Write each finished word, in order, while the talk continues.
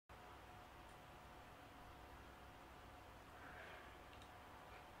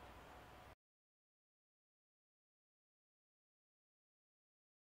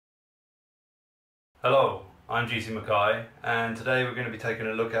Hello, I'm GC Mackay, and today we're going to be taking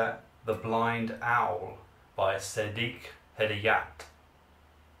a look at The Blind Owl by Sadegh Hedayat.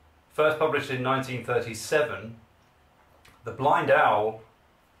 First published in 1937, The Blind Owl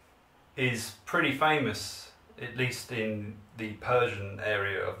is pretty famous, at least in the Persian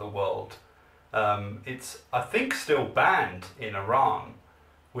area of the world. It's, I think, still banned in Iran,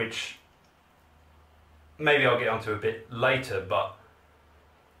 which maybe I'll get onto a bit later, but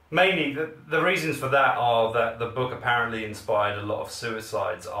mainly, the reasons for that are that the book apparently inspired a lot of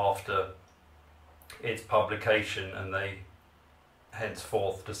suicides after its publication, and they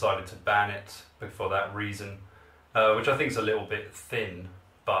henceforth decided to ban it for that reason, which I think is a little bit thin.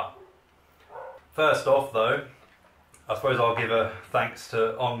 But first off, though, I suppose I'll give a thanks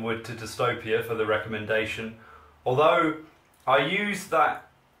to Onward to Dystopia for the recommendation, although I use that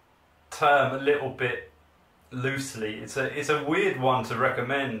term a little bit loosely. It's a weird one to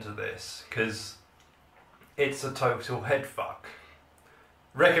recommend this because it's a total headfuck.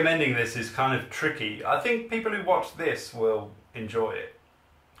 Recommending this is kind of tricky. I think people who watch this will enjoy it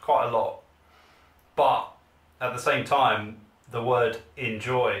quite a lot, but at the same time the word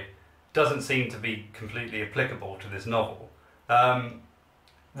enjoy doesn't seem to be completely applicable to this novel.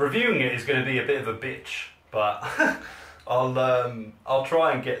 Reviewing it is going to be a bit of a bitch, but I'll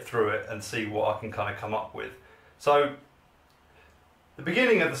try and get through it and see what I can kind of come up with. So, the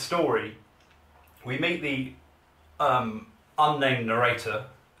beginning of the story, we meet the unnamed narrator,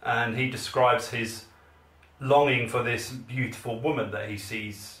 and he describes his longing for this beautiful woman that he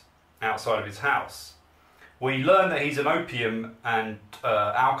sees outside of his house. We learn that he's an opium and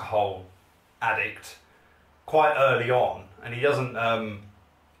alcohol addict quite early on, and he doesn't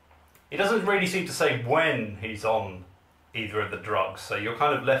really seem to say when he's on either of the drugs, so you're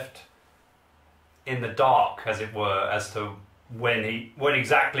kind of left in the dark, as it were, as to when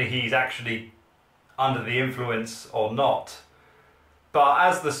exactly he's actually under the influence or not. But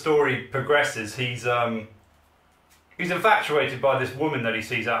as the story progresses, he's infatuated by this woman that he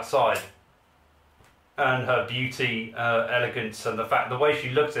sees outside, and her beauty, elegance, and the way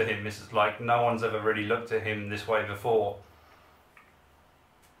she looks at him is like no one's ever really looked at him this way before.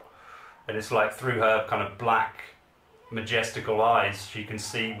 And it's like through her kind of black, majestical eyes, she can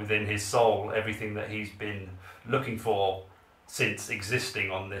see within his soul everything that he's been looking for since existing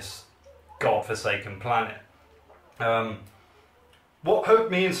on this godforsaken planet. What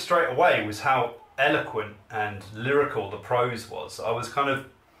hooked me in straight away was how eloquent and lyrical the prose was. I was kind of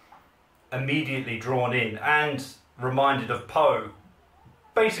immediately drawn in and reminded of Poe,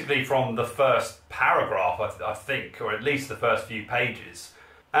 basically from the first paragraph, I think, or at least the first few pages.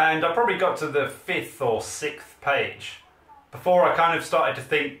 And I probably got to the 5th or 6th page before I kind of started to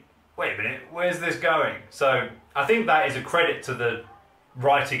think, wait a minute, where's this going? So I think that is a credit to the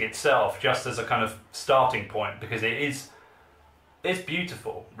writing itself, just as a kind of starting point, because it's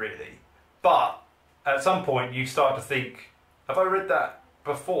beautiful, really. But at some point you start to think, have I read that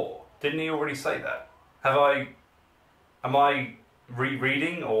before? Didn't he already say that? Am I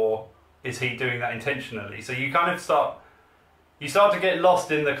rereading, or is he doing that intentionally? So you kind of start to get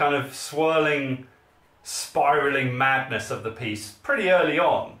lost in the kind of swirling, spiraling madness of the piece pretty early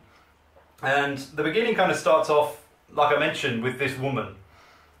on. And the beginning kind of starts off, like I mentioned, with this woman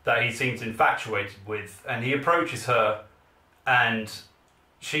that he seems infatuated with, and he approaches her, and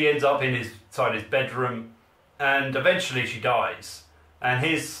she ends up inside his bedroom, and eventually she dies. And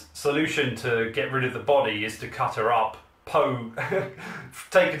his solution to get rid of the body is to cut her up. Poe,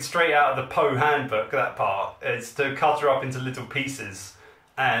 taken straight out of the Poe handbook, that part, is to cut her up into little pieces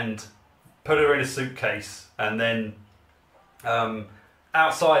and put her in a suitcase, and then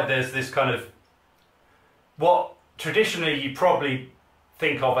outside there's this kind of, what traditionally you probably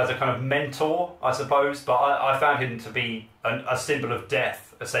think of as a kind of mentor, I suppose, but I found him to be a symbol of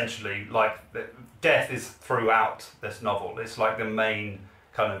death, essentially. Like, death is throughout this novel. It's like the main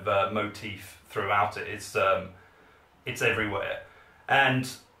kind of motif throughout it. It's everywhere. And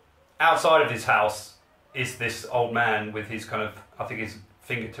outside of his house is this old man with his kind of, I think, his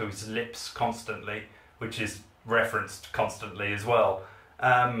finger to his lips constantly, which is referenced constantly as well.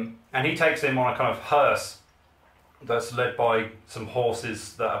 And he takes him on a kind of hearse that's led by some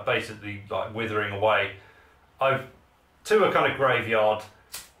horses that are basically like withering away to a kind of graveyard.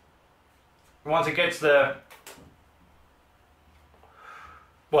 Once it gets there,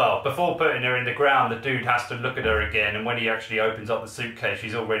 well, before putting her in the ground, the dude has to look at her again, and when he actually opens up the suitcase,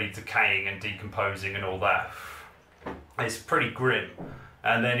 she's already decaying and decomposing and all that. It's pretty grim.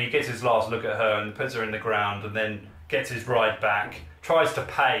 And then he gets his last look at her and puts her in the ground, and then gets his ride back, tries to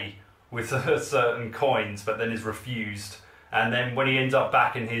pay with certain coins, but then is refused. And then when he ends up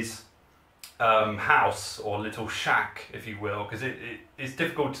back in his house, or little shack, if you will, because it's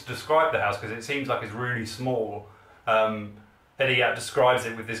difficult to describe the house because it seems like it's really small. Hedayat describes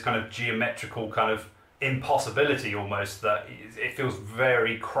it with this kind of geometrical kind of impossibility almost, that it feels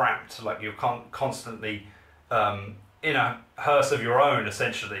very cramped, like you're constantly in a hearse of your own,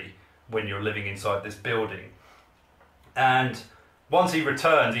 essentially, when you're living inside this building. And once he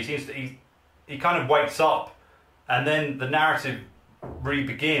returns, he kind of wakes up, and then the narrative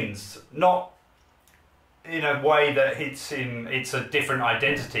re-begins, not in a way that hits him, it's a different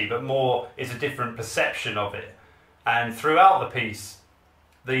identity, but more it's a different perception of it. And throughout the piece,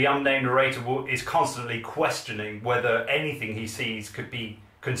 the unnamed narrator is constantly questioning whether anything he sees could be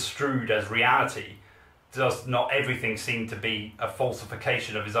construed as reality. Does not everything seem to be a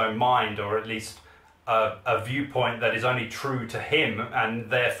falsification of his own mind, or at least a viewpoint that is only true to him and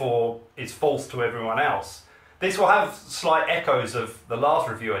therefore is false to everyone else? This will have slight echoes of the last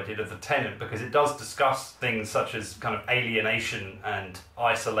review I did of The Tenant, because it does discuss things such as kind of alienation and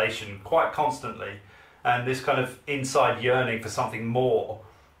isolation quite constantly, and this kind of inside yearning for something more.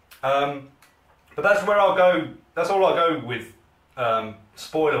 But that's where I'll go. That's all I'll go with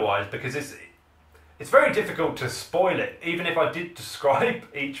spoiler-wise, because it's very difficult to spoil it, even if I did describe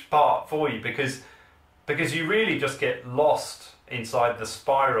each part for you, because you really just get lost inside the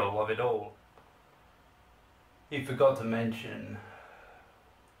spiral of it all. He forgot to mention...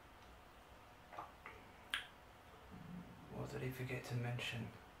 What did he forget to mention?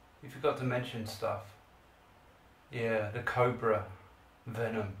 He forgot to mention stuff. Yeah, the cobra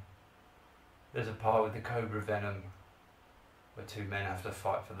venom. There's a part with the cobra venom where two men have to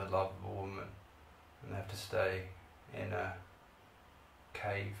fight for the love of a woman, and they have to stay in a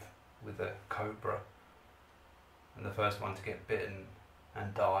cave with a cobra, and the first one to get bitten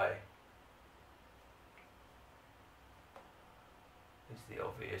and die is the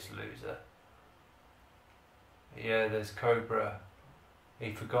obvious loser. Yeah, there's cobra.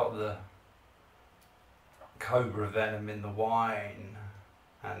 He forgot the cobra venom in the wine,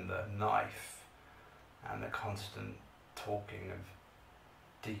 and the knife, and the constant talking of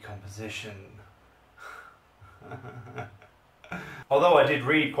decomposition. Although I did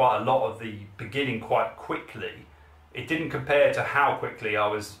read quite a lot of the beginning quite quickly, it didn't compare to how quickly I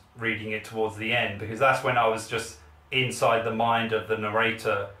was reading it towards the end, because that's when I was just inside the mind of the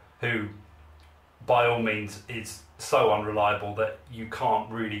narrator, who by all means is so unreliable that you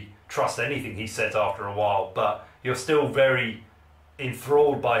can't really trust anything he says after a while, but you're still very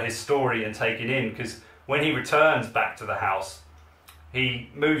enthralled by his story and taken in, because when he returns back to the house, he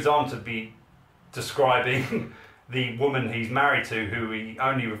moves on to be describing the woman he's married to, who he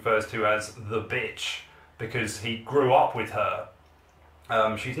only refers to as the bitch, because he grew up with her.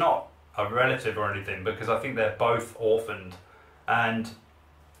 She's not a relative or anything, because I think they're both orphaned, and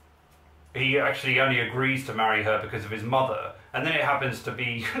he actually only agrees to marry her because of his mother. And then it happens to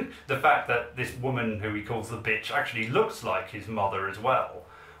be the fact that this woman who he calls the bitch actually looks like his mother as well.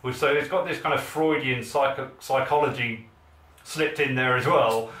 So it's got this kind of Freudian psychology slipped in there as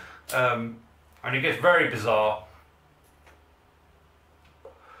well. And it gets very bizarre.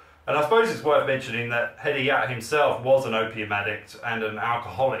 And I suppose it's worth mentioning that Hedayat himself was an opium addict and an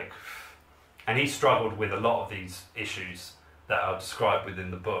alcoholic. And he struggled with a lot of these issues that are described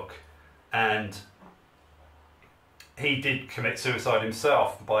within the book. And he did commit suicide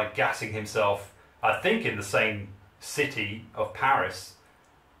himself by gassing himself, I think, in the same city of Paris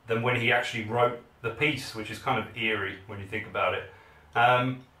than when he actually wrote the piece, which is kind of eerie when you think about it.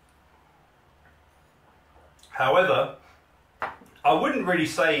 However, I wouldn't really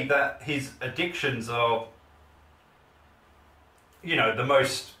say that his addictions are, you know, the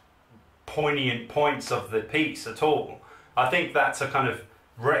most poignant points of the piece at all. I think that's a kind of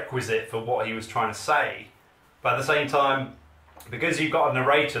requisite for what he was trying to say. But at the same time, because you've got a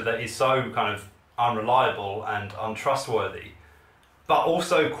narrator that is so kind of unreliable and untrustworthy, but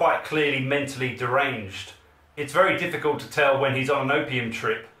also quite clearly mentally deranged, it's very difficult to tell when he's on an opium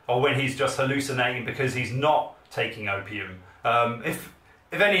trip or when he's just hallucinating because he's not taking opium. If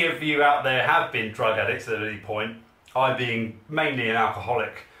any of you out there have been drug addicts at any point, I being mainly an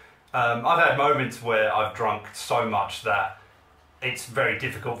alcoholic, I've had moments where I've drunk so much that it's very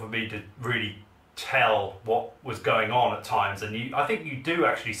difficult for me to really tell what was going on at times, and I think you do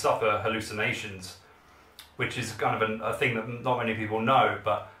actually suffer hallucinations, which is kind of a thing that not many people know,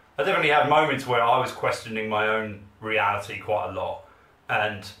 but I definitely had moments where I was questioning my own reality quite a lot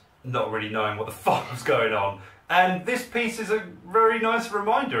and not really knowing what the fuck was going on. And this piece is a very nice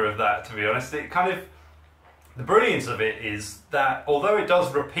reminder of that, to be honest. It kind of, the brilliance of it is that although it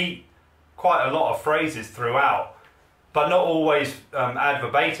does repeat quite a lot of phrases throughout, but not always ad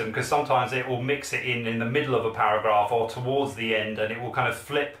verbatim, because sometimes it will mix it in the middle of a paragraph or towards the end, and it will kind of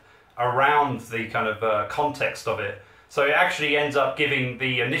flip around the kind of context of it. So it actually ends up giving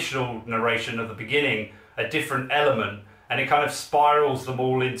the initial narration of the beginning a different element, and it kind of spirals them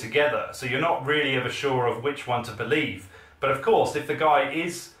all in together. So you're not really ever sure of which one to believe. But of course, if the guy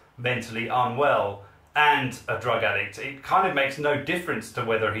is mentally unwell and a drug addict, it kind of makes no difference to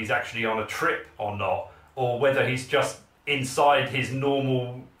whether he's actually on a trip or not, or whether he's just inside his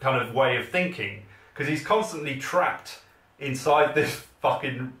normal kind of way of thinking, because he's constantly trapped inside this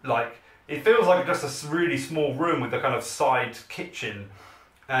fucking, like, it feels like just a really small room with a kind of side kitchen,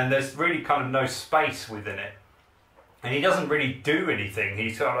 and there's really kind of no space within it, and he doesn't really do anything. He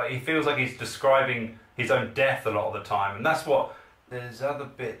feels like he's describing his own death a lot of the time, and that's what, there's other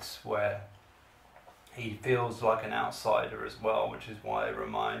bits where he feels like an outsider as well, which is why it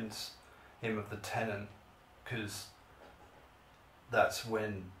reminds him of the Tenant, because that's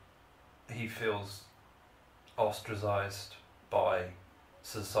when he feels ostracized by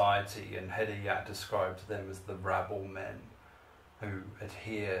society, and Hedayat describes them as the rabble men who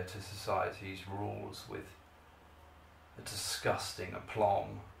adhere to society's rules with a disgusting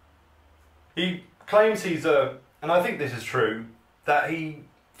aplomb. He claims he's and I think this is true, that he,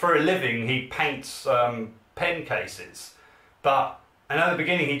 for a living, he paints pen cases, but and at the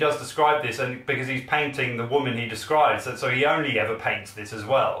beginning he does describe this, and because he's painting the woman he describes, so he only ever paints this as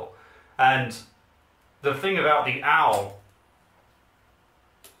well. And the thing about the owl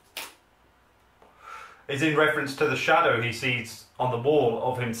is in reference to the shadow he sees on the wall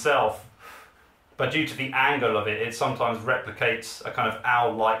of himself, but due to the angle of it, it sometimes replicates a kind of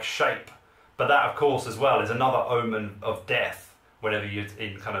owl-like shape. But that, of course, as well, is another omen of death. Whenever you're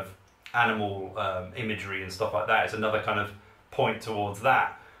in kind of animal imagery and stuff like that, it's another kind of point towards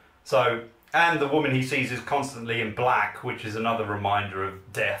that. So, and the woman he sees is constantly in black, which is another reminder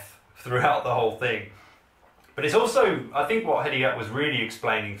of death throughout the whole thing. But it's also, I think, what Hedayat was really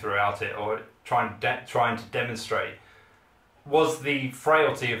explaining throughout it, or trying to demonstrate, was the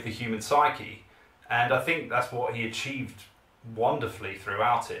frailty of the human psyche. And I think that's what he achieved wonderfully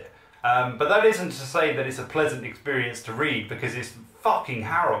throughout it. But that isn't to say that it's a pleasant experience to read, because it's fucking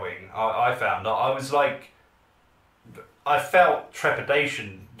harrowing, I found. I was like, I felt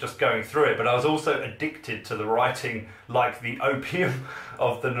trepidation just going through it, but I was also addicted to the writing, like the opium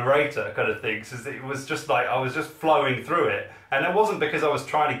of the narrator kind of thing. So it was just like, I was just flowing through it. And it wasn't because I was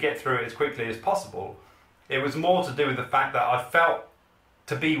trying to get through it as quickly as possible. It was more to do with the fact that I felt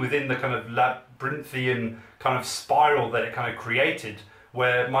to be within the kind of labyrinthian kind of spiral that it kind of created,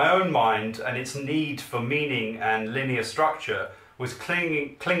 where my own mind and its need for meaning and linear structure was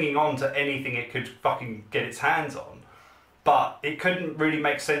clinging on to anything it could fucking get its hands on. But it couldn't really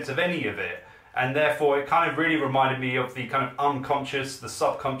make sense of any of it. And therefore it kind of really reminded me of the kind of unconscious, the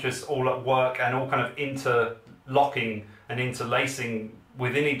subconscious all at work and all kind of interlocking and interlacing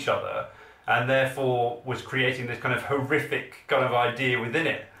within each other. And therefore was creating this kind of horrific kind of idea within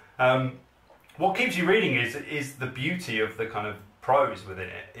it. What keeps you reading is the beauty of the kind of prose within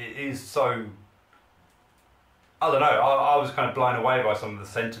it. It is so, I don't know, I was kind of blown away by some of the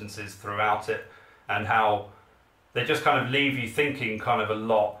sentences throughout it, and how they just kind of leave you thinking kind of a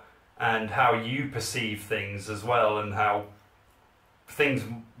lot, and how you perceive things as well, and how things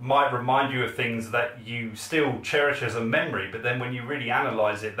might remind you of things that you still cherish as a memory, but then when you really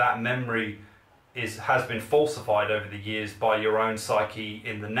analyse it, that memory has been falsified over the years by your own psyche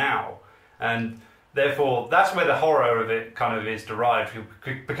in the now. And therefore, that's where the horror of it kind of is derived,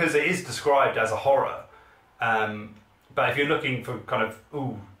 because it is described as a horror. But if you're looking for kind of,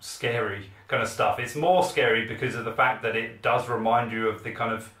 scary kind of stuff, it's more scary because of the fact that it does remind you of the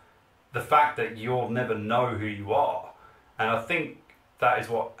kind of, the fact that you'll never know who you are. And I think that is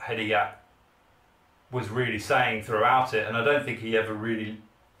what Hedayat was really saying throughout it. And I don't think he ever really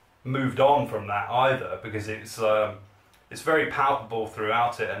moved on from that either, because it's very palpable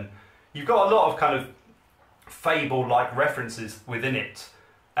throughout it. And you've got a lot of kind of fable-like references within it,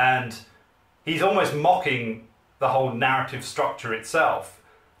 and he's almost mocking the whole narrative structure itself.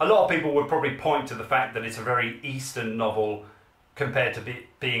 A lot of people would probably point to the fact that it's a very Eastern novel compared to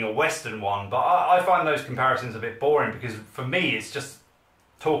being a Western one, but I find those comparisons a bit boring, because for me it's just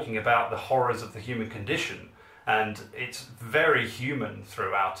talking about the horrors of the human condition, and it's very human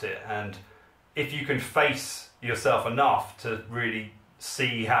throughout it. And if you can face yourself enough to really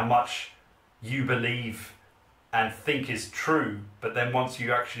see how much you believe and think is true, but then once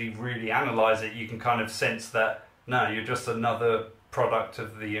you actually really analyse it, you can kind of sense that, no, you're just another product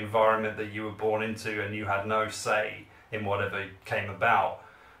of the environment that you were born into, and you had no say in whatever came about.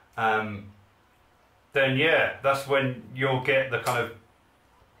 then yeah, that's when you'll get the kind of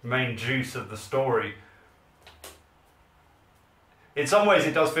main juice of the story. In some ways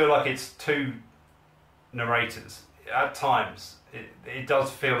it does feel like it's two narrators. At times it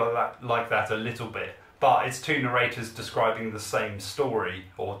does feel like that a little bit, but it's two narrators describing the same story,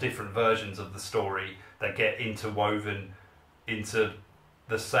 or different versions of the story that get interwoven into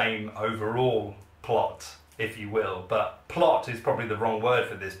the same overall plot, if you will. But plot is probably the wrong word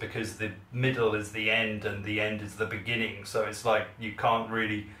for this, because the middle is the end and the end is the beginning, so it's like you can't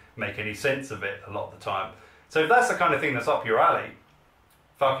really make any sense of it a lot of the time. So if that's the kind of thing that's up your alley,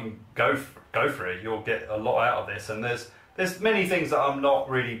 fucking go for it. You'll get a lot out of this. And there's many things that I'm not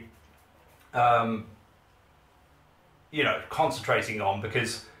really concentrating on,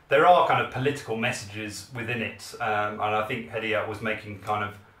 because there are kind of political messages within it, and I think Hedayat was making kind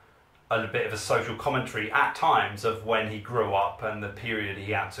of a bit of a social commentary at times of when he grew up and the period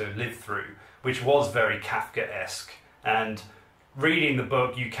he had to live through, which was very Kafka-esque. And reading the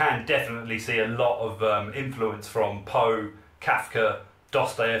book, you can definitely see a lot of influence from Poe, Kafka,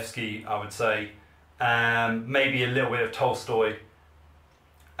 Dostoevsky, I would say, maybe a little bit of Tolstoy,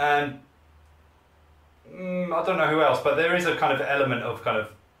 and I don't know who else, but there is a kind of element of kind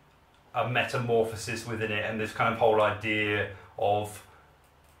of a metamorphosis within it, and this kind of whole idea of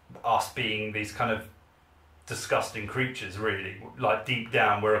us being these kind of disgusting creatures, really, like deep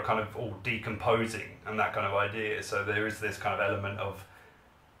down we're kind of all decomposing, and that kind of idea. So there is this kind of element of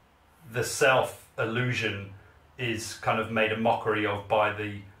the self-illusion is kind of made a mockery of by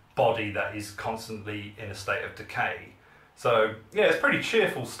the body that is constantly in a state of decay. So yeah, it's pretty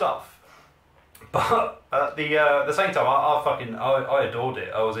cheerful stuff. But at the same time, I adored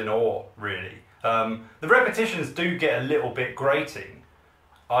it. I was in awe, really. The repetitions do get a little bit grating.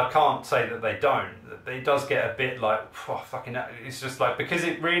 I can't say that they don't. It does get a bit like, it's just like, because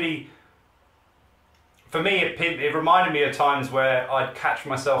it really, for me, it reminded me of times where I'd catch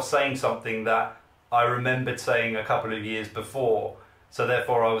myself saying something that I remembered saying a couple of years before. So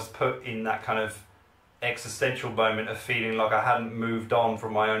therefore I was put in that kind of existential moment of feeling like I hadn't moved on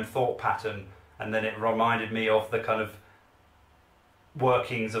from my own thought pattern. And then it reminded me of the kind of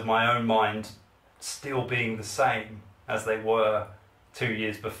workings of my own mind still being the same as they were 2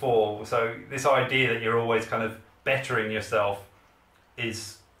 years before. So this idea that you're always kind of bettering yourself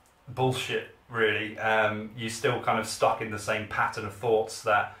is bullshit, really. You're still kind of stuck in the same pattern of thoughts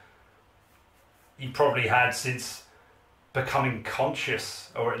that you probably had since becoming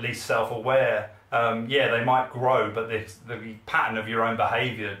conscious, or at least self-aware. Yeah, they might grow, but the pattern of your own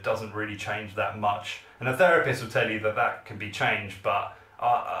behaviour doesn't really change that much. And a therapist will tell you that that can be changed, but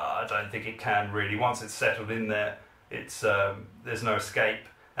I don't think it can really. Once it's settled in there, it's there's no escape.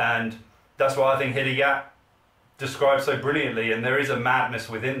 And that's why I think Hedayat describes so brilliantly, and there is a madness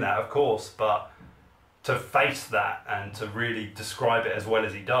within that, of course, but to face that and to really describe it as well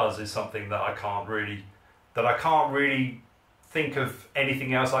as he does is something that I can't really think of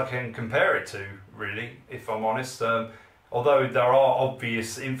anything else I can compare it to, really, if I'm honest. Although there are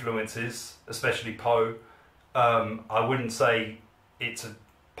obvious influences, especially Poe, I wouldn't say it's a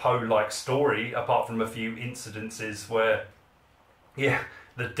Poe-like story, apart from a few incidences where, yeah,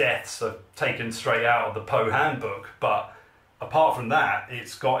 the deaths are taken straight out of the Poe handbook, but apart from that,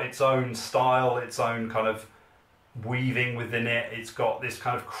 it's got its own style, its own kind of weaving within it. It's got this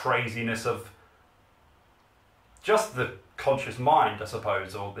kind of craziness of just the conscious mind, I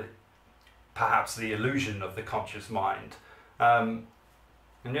suppose, or perhaps the illusion of the conscious mind. And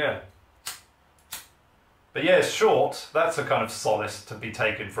yeah. But yeah, it's short. That's a kind of solace to be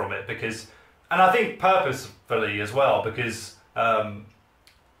taken from it, because, and I think purposefully as well, because I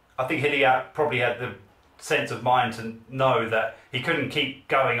think Hedayat probably had the sense of mind to know that he couldn't keep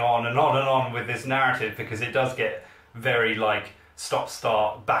going on and on with this narrative, because it does get very like stop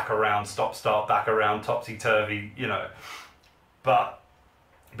start back around, stop start back around, topsy-turvy, you know. But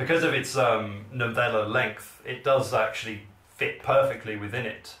because of its novella length, it does actually fit perfectly within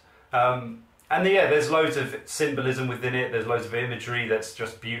it. And yeah, there's loads of symbolism within it, there's loads of imagery that's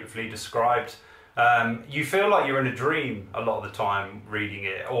just beautifully described. You feel like you're in a dream a lot of the time reading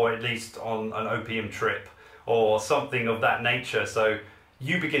it, or at least on an opium trip or something of that nature. So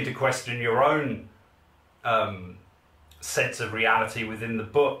you begin to question your own sense of reality within the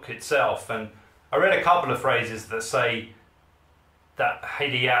book itself. And I read a couple of phrases that say that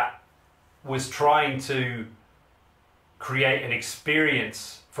Hedayat was trying to create an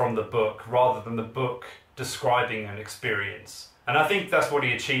experience from the book rather than the book describing an experience. And I think that's what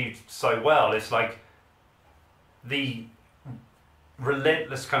he achieved so well. It's like the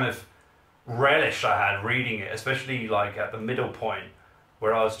relentless kind of relish I had reading it, especially like at the middle point,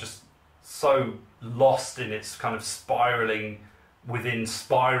 where I was just so lost in its kind of spiraling within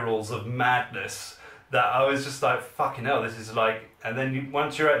spirals of madness, that I was just like, fucking hell, this is like. And then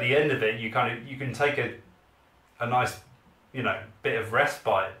once you're at the end of it, you can take a nice, you know, bit of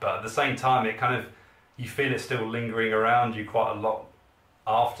respite, but at the same time it kind of, you feel it still lingering around you quite a lot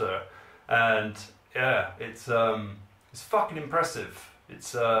after. And yeah, it's fucking impressive.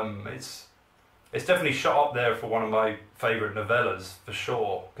 It's definitely shot up there for one of my favourite novellas for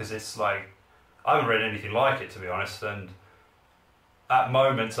sure, because it's like, I haven't read anything like it, to be honest, and at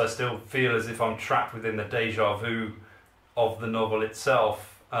moments I still feel as if I'm trapped within the deja vu of the novel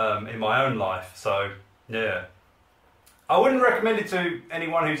itself, in my own life. So yeah, I wouldn't recommend it to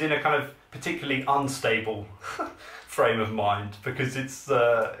anyone who's in a kind of particularly unstable frame of mind, because it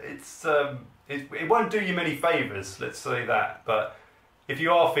won't do you many favours, let's say that. But if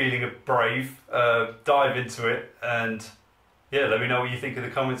you are feeling brave, dive into it, and yeah, let me know what you think in the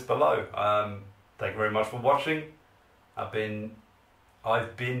comments below. Thank you very much for watching. I've been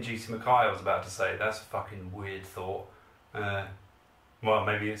GC Mackay, I was about to say. That's a fucking weird thought. Well,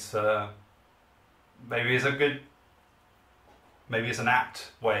 maybe it's an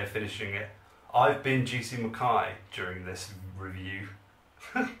apt way of finishing it. I've been GC Mackay during this review.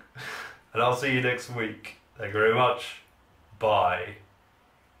 And I'll see you next week. Thank you very much. Bye.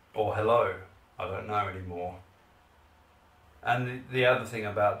 Or hello. I don't know anymore. And the other thing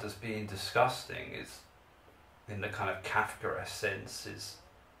about just being disgusting is, in the kind of Kafkaesque sense, is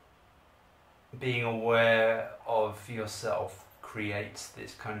being aware of yourself creates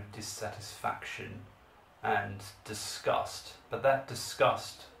this kind of dissatisfaction and disgust, but that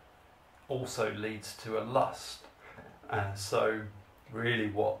disgust also leads to a lust, and so really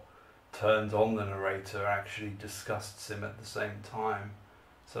what turns on the narrator actually disgusts him at the same time.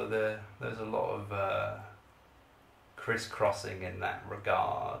 So there's a lot of crisscrossing in that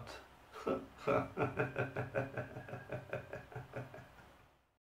regard.